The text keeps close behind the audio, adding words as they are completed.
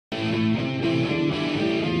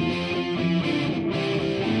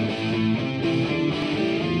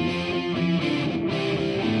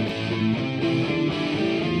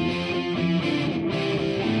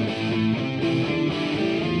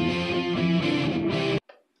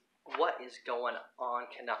is going on,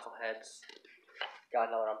 Knuckleheads? Got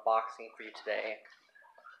another unboxing for you today.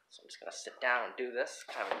 So I'm just going to sit down and do this,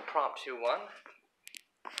 kind of an impromptu one.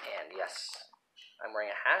 And yes, I'm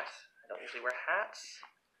wearing a hat. I don't usually wear hats,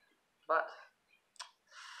 but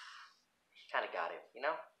kind of got it, you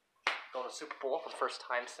know? Going to the Super Bowl for the first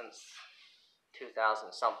time since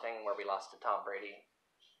 2000 something, where we lost to Tom Brady.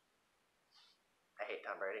 I hate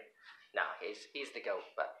Tom Brady. No, he's the GOAT,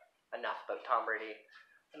 but enough about Tom Brady.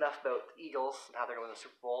 Enough about the Eagles and how they're going to the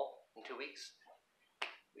Super Bowl in 2 weeks.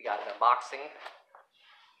 We got an unboxing.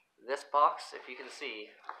 This box, if you can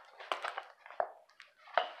see,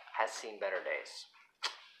 has seen better days.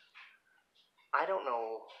 I don't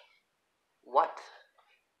know what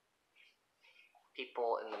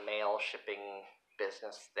people in the mail shipping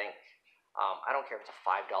business think. I don't care if it's a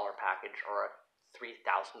 $5 package or a $3,000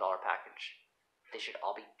 package. They should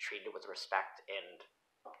all be treated with respect and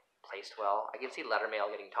placed well. I can see letter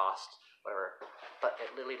mail getting tossed, whatever, but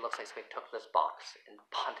it literally looks like somebody took this box and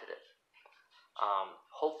punted it.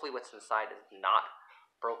 Hopefully what's inside is not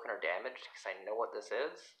broken or damaged, because I know what this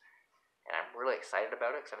is, and I'm really excited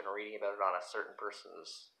about it because I've been reading about it on a certain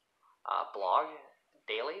person's blog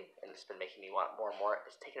daily, and it's been making me want more and more.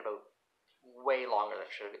 It's taken about way longer than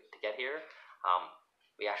it should to get here.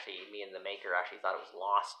 Me and the maker actually thought it was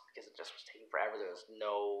lost because it just was taking forever. There was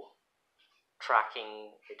no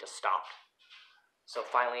tracking, it just stopped. So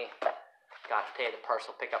finally got today the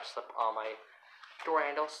parcel pickup slip on my door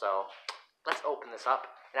handle, so let's open this up.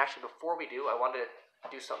 And actually, before we do, I wanted to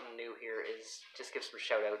do something new here, is just give some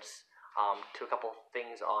shout outs to a couple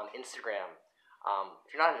things on Instagram.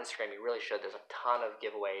 If you're not on Instagram, you really should. There's a ton of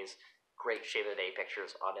giveaways, great shave of the day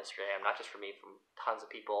pictures on Instagram, not just for me, from tons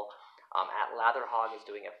of people. At Latherhog is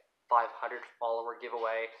doing a 500 follower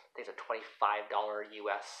giveaway. I think it's a $25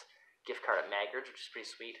 US gift card at Maggard's, which is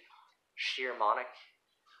pretty sweet. Sheer Monic,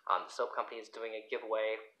 the soap company, is doing a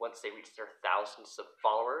giveaway once they reach their thousands of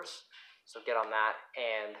followers. So get on that.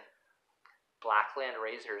 And Blackland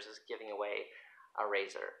Razors is giving away a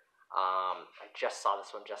razor. I just saw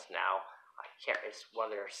this one just now. It's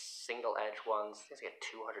one of their single edge ones. I think it's like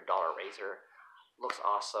a $200 razor. Looks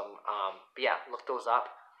awesome. But yeah, look those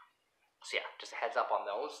up. So yeah, just a heads up on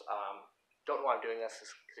those. Don't know why I'm doing this,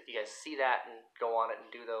 because if you guys see that and go on it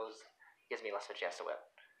and do those, it gives me less of a chance to win.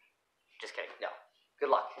 Just kidding. No.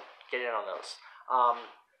 Good luck. Get in on those.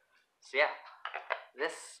 So yeah,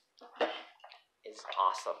 this is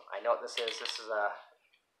awesome. I know what this is. This is a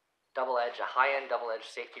high-end double-edge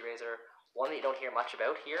safety razor. One that you don't hear much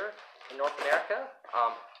about here in North America.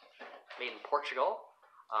 Made in Portugal.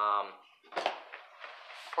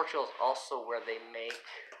 Portugal is also where they make,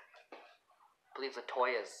 I believe,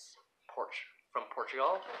 Latoya is from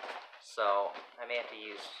Portugal. So I may have to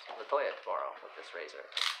use Latoya tomorrow with this razor.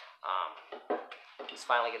 It's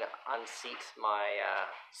finally going to unseat my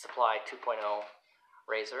Supply 2.0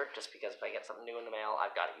 razor, just because if I get something new in the mail,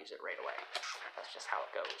 I've got to use it right away. That's just how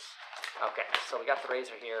it goes. Okay, so we got the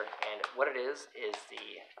razor here, and what it is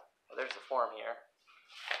well, there's the form here.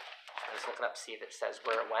 I'm just looking up to see if it says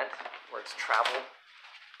where it went, where it's traveled.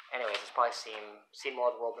 Anyways, it's probably seen more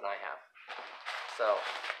of the world than I have. So,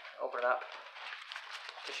 open it up.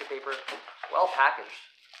 Tissue paper, well packaged.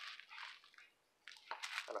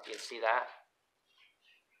 I don't know if you can see that.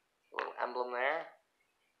 A little emblem there.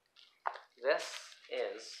 This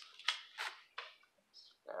is,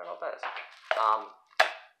 I don't know what that is.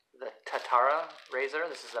 The Tatara razor.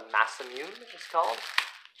 This is a Masamune, it's called.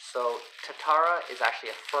 So Tatara is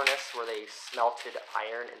actually a furnace where they smelted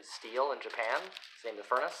iron and steel in Japan. It's the name of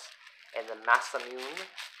the furnace. And the Masamune,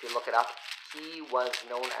 if you look it up, he was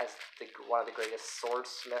known as one of the greatest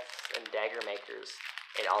swordsmiths and dagger makers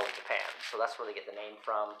in all of Japan. So that's where they get the name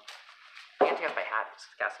from. I can't take off my hat, it's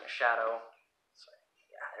casting a shadow. So,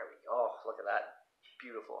 yeah, there we go. Oh, look at that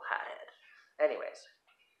beautiful hat head. Anyways,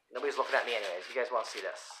 nobody's looking at me anyways. You guys want to see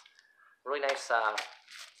this. Really nice,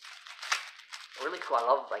 really cool. I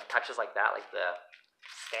love like touches like that, like the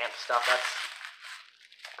stamp stuff. That's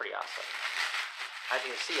pretty awesome. As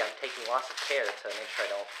you can see, I'm taking lots of care to make sure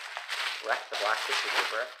I don't wreck the black tissue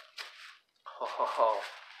paper. Oh,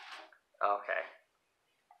 okay.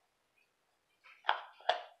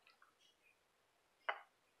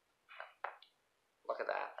 Look at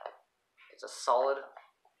that. It's a solid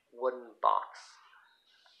wooden box.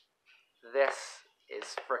 This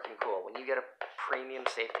is freaking cool. When you get a premium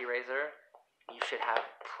safety razor, you should have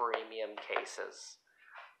premium cases.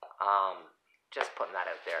 Just putting that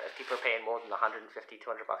out there. If people are paying more than $150,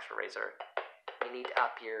 $200 for a razor, you need to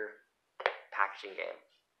up your packaging game.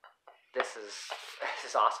 This is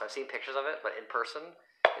awesome. I've seen pictures of it, but in person,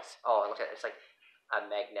 look at it. It's like a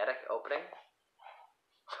magnetic opening.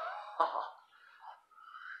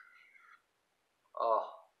 Oh,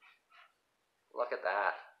 look at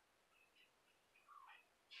that.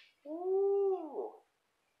 Ooh.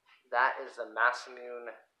 That is the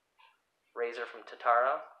Masamune razor from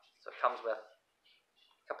Tatara. So it comes with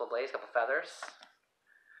a couple of blades, a couple of feathers.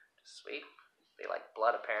 Sweet. They like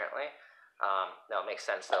blood, apparently. No, it makes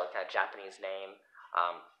sense, though. Kind of Japanese name.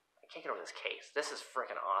 I can't get over this case. This is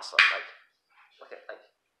freaking awesome. Like, look at, like,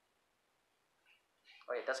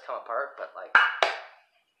 oh, it does come apart, but, like,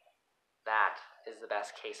 that is the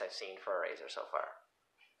best case I've seen for a razor so far.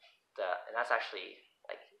 And that's actually,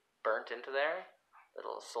 like, burnt into there.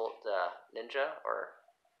 Little Salt Ninja, or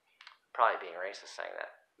probably being racist saying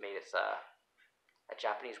that. Maybe it's a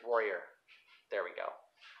Japanese warrior. There we go.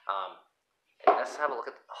 And let's have a look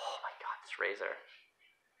at, oh my god, this razor.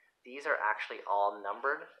 These are actually all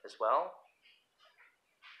numbered as well.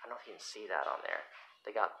 I don't know if you can see that on there.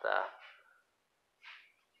 They got the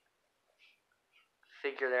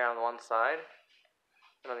figure there on the one side,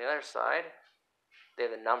 and on the other side, they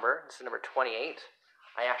have the number. This is number 28.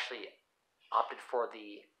 I actually opted for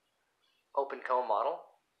the open comb model,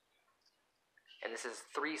 and this is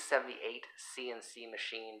 378 CNC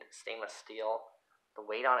machined stainless steel. The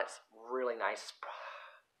weight on it's really nice.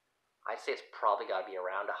 I'd say it's probably got to be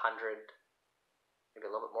around 100, maybe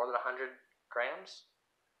a little bit more than 100 grams.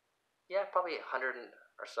 Yeah, probably 100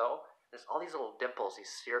 or so. There's all these little dimples,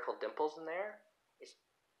 these spherical dimples in there. It's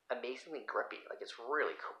amazingly grippy. Like, it's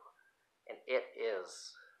really cool. And it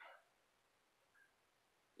is,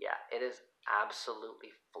 yeah, it is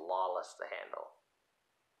absolutely flawless to handle.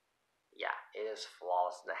 Yeah, it is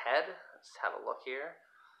flawless. In the head, let's have a look here.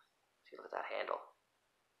 See, look at that handle.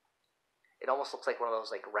 It almost looks like one of those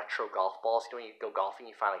like retro golf balls. You know, when you go golfing,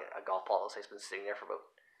 you find like a golf ball that looks like it's been sitting there for about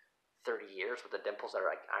 30 years with the dimples that are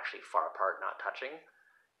like actually far apart, not touching.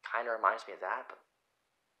 Kind of reminds me of that, but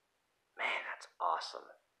man, that's awesome.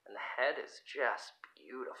 And the head is just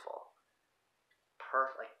beautiful.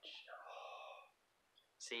 Perfect. Like,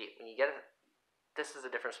 see, when you get it, this is the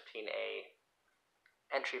difference between a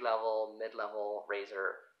entry-level, mid-level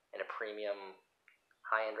razor and a premium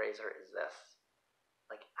high-end razor is this.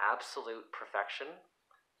 Like, absolute perfection.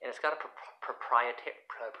 And it's got a proprietary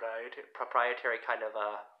kind of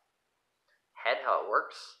head, how it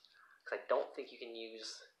works. Because I don't think you can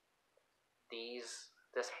use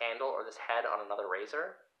this handle or this head on another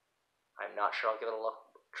razor. I'm not sure. I'll give it a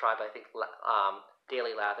try, but I think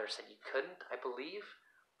Daily Lather said you couldn't, I believe.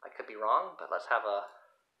 I could be wrong, but let's have a...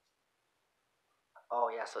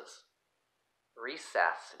 Oh, yeah, so it's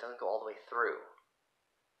recessed. It doesn't go all the way through.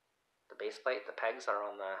 The base plate, the pegs are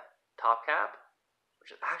on the top cap,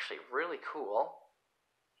 which is actually really cool.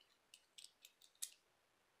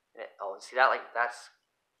 And see that, like,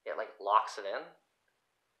 it like locks it in.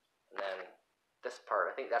 And then this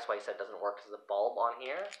part, I think that's why he said it doesn't work, because the bulb on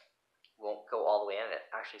here won't go all the way in.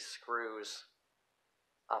 It actually screws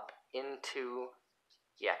up into,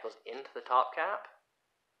 yeah, it goes into the top cap,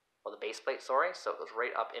 or the base plate, sorry, so it goes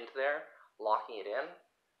right up into there, locking it in,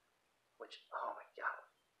 which, oh my god,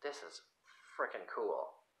 this is freaking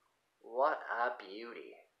cool. What a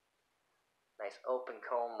beauty. Nice open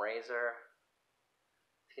comb razor.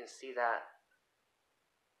 You can see that.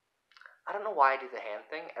 I don't know why I do the hand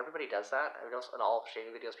thing. Everybody does that. I know in all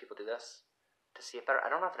shaving videos people do this to see it better. I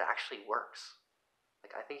don't know if it actually works.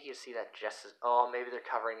 Like, I think you see that just as, oh, maybe they're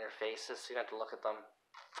covering their faces so you don't have to look at them.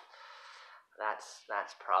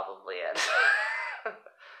 That's probably it.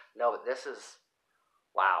 No, but this is,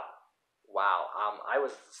 wow. I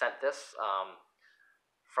was sent this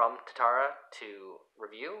from Tatara to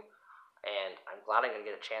review, and I'm glad I'm going to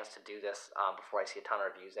get a chance to do this before I see a ton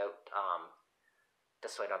of reviews out,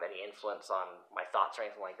 just so I don't have any influence on my thoughts or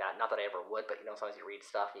anything like that. Not that I ever would, but you know, sometimes you read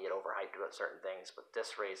stuff and you get overhyped about certain things. But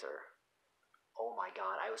this razor, oh my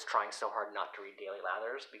god, I was trying so hard not to read Daily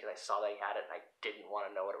Lathers because I saw they had it and I didn't want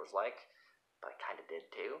to know what it was like, but I kind of did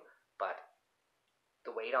too. But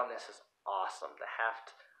the weight on this is awesome. The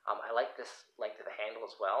heft, I like this length of the handle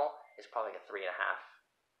as well. It's probably like a 3.5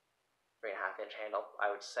 inch handle, I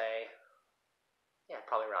would say. Yeah,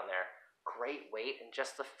 probably around there. Great weight, and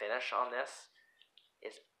just the finish on this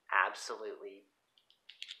is absolutely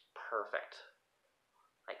perfect.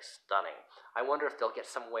 Like, stunning. I wonder if they'll get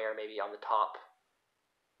some wear maybe on the top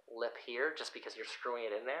lip here, just because you're screwing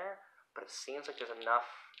it in there, but it seems like there's enough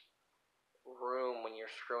room when you're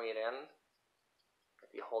screwing it in, if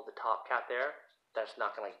you hold the top cap there, that it's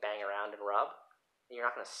not going to like bang around and rub. And you're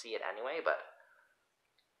not going to see it anyway, but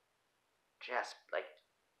just like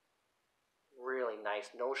really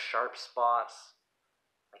nice. No sharp spots.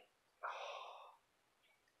 Like, oh,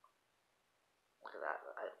 look at that.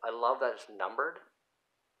 I love that it's numbered.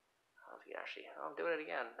 if you can actually, I'm doing it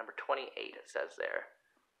again. Number 28, it says there.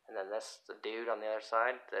 And then this, the dude on the other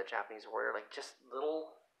side, the Japanese warrior, like just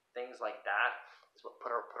little things like that is what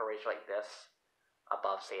put a razor like this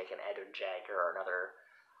above, say, like an Edwin Jagger or another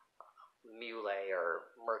Muley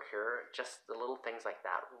or Mercure. Just the little things like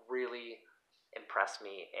that really impress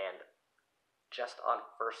me, and just on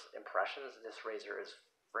first impressions, this razor is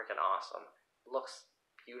freaking awesome. It looks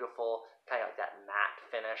beautiful, kind of like that matte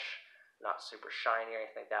finish, not super shiny or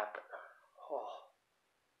anything like that, but oh,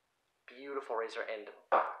 beautiful razor. And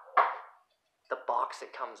the box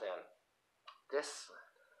it comes in, this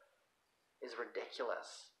is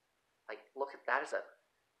ridiculous. Like, look at that,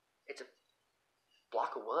 it's a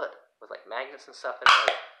block of wood with like magnets and stuff in it.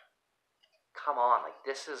 Like, come on, like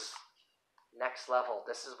this is next level.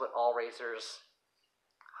 This is what all razors,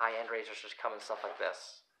 high-end razors, just come in stuff like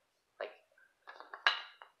this. Like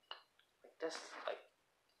this, like,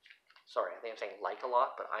 sorry, I think I'm saying like a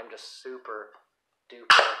lot, but I'm just super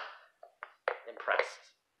duper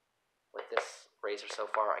impressed with this razor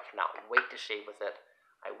so far. I cannot wait to shave with it.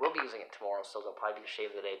 I will be using it tomorrow, so there'll probably be a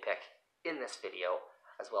shave of the day pic in this video,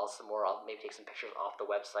 as well as some more. I'll maybe take some pictures off the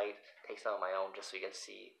website, take some of my own, just so you can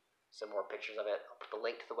see some more pictures of it. I'll put the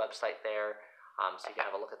link to the website there, so you can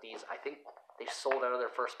have a look at these. I think they sold out of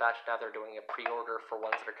their first batch. Now they're doing a pre-order for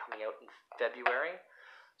ones that are coming out in February,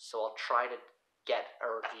 so I'll try to get a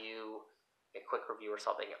review, a quick review or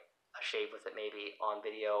something, a shave with it maybe on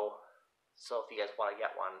video. So if you guys want to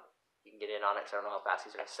get one, you can get in on it, because I don't know how fast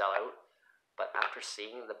these are going to sell out. But after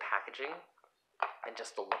seeing the packaging and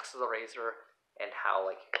just the looks of the razor and how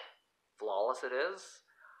like flawless it is,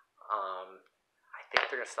 I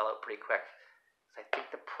think they're gonna sell out pretty quick. So I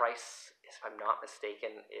think the price, if I'm not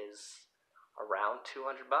mistaken, is around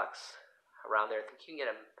 $200, around there. I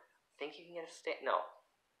think you can get a stand. No,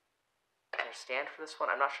 is there a stand for this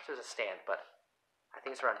one? I'm not sure if there's a stand, but I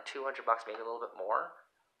think it's around $200, maybe a little bit more.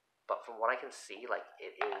 But from what I can see, like,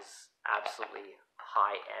 it is absolutely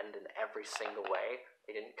high end in every single way.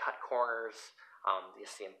 They didn't cut corners. You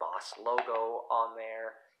see embossed logo on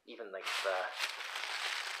there. Even like the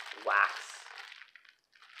wax.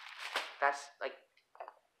 That's like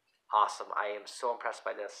awesome. I am so impressed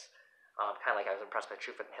by this. Kind of like I was impressed by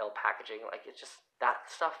Truth and Hill packaging. Like, it's just, that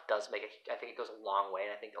stuff does make it. I think it goes a long way,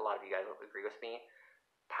 and I think a lot of you guys will agree with me.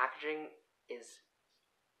 Packaging is,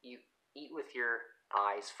 you eat with your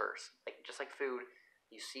eyes first. Like, just like food,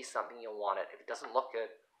 you see something, you'll want it. If it doesn't look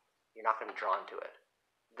good, you're not going to be drawn to it.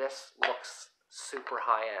 This looks super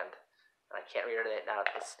high end, and I can't read it now.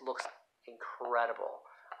 This looks incredible.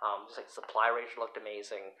 Just like Supply razor looked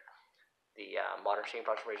amazing. The Modern Shave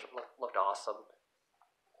Production razor looked awesome.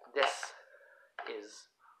 This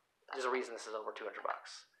is, there's a reason this is over $200.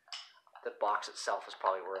 The box itself is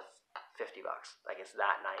probably worth $50. Like, it's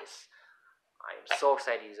that nice. I am so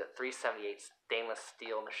excited to use it. 378 stainless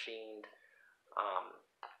steel machined,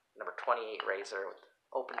 number 28 razor with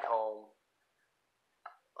open comb.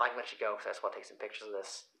 I'm going to let you go because I just want to take some pictures of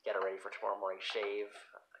this, get it ready for tomorrow morning shave,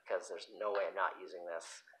 because there's no way I'm not using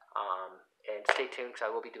this. And stay tuned, because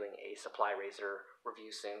I will be doing a Supply razor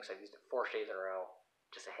review soon, because I've used it 4 shaves in a row.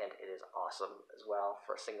 Just a hint, it is awesome as well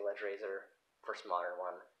for a single edge razor, first modern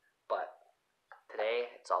one. But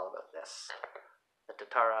today, it's all about this. The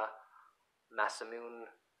Tatara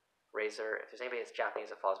Masamune razor. If there's anybody that's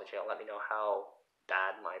Japanese that follows my channel, let me know how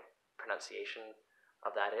bad my pronunciation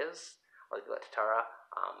of that is. Or the Tatara.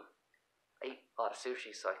 I eat a lot of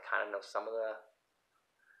sushi, so I kind of know some of the,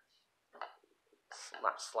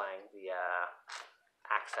 not slang, the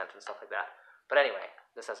accent and stuff like that. But anyway,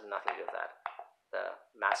 this has nothing to do with that. The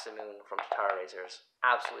Masamune from Tatara razors,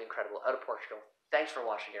 absolutely incredible, out of Portugal. Thanks for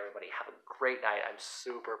watching, everybody. Have a great night. I'm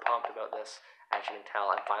super pumped about this. As you can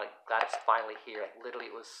tell, I'm glad it's finally here. Like,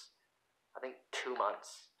 literally, it was, I think, 2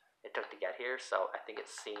 months it took to get here. So I think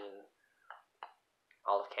it's seen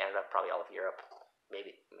all of Canada, probably all of Europe.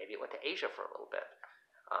 Maybe it went to Asia for a little bit.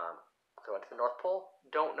 If it went to the North Pole,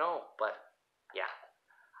 don't know. But yeah,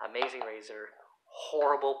 amazing razor.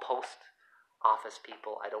 Horrible post-office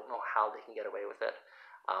people. I don't know how they can get away with it.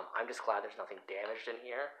 I'm just glad there's nothing damaged in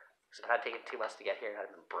here. Because if it had taken 2 months to get here and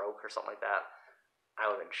had been broke or something like that, I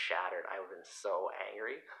would have been shattered. I would have been so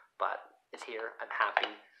angry. But it's here. I'm happy.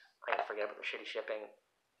 I'm going to forget about the shitty shipping,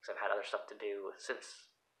 because I've had other stuff to do since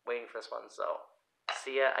waiting for this one. So,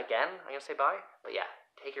 see ya again. I'm going to say bye. But yeah,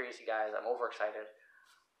 take her easy, guys. I'm overexcited.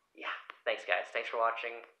 Yeah, thanks, guys. Thanks for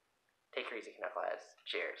watching. Take her easy, knuckleheads.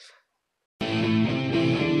 Cheers.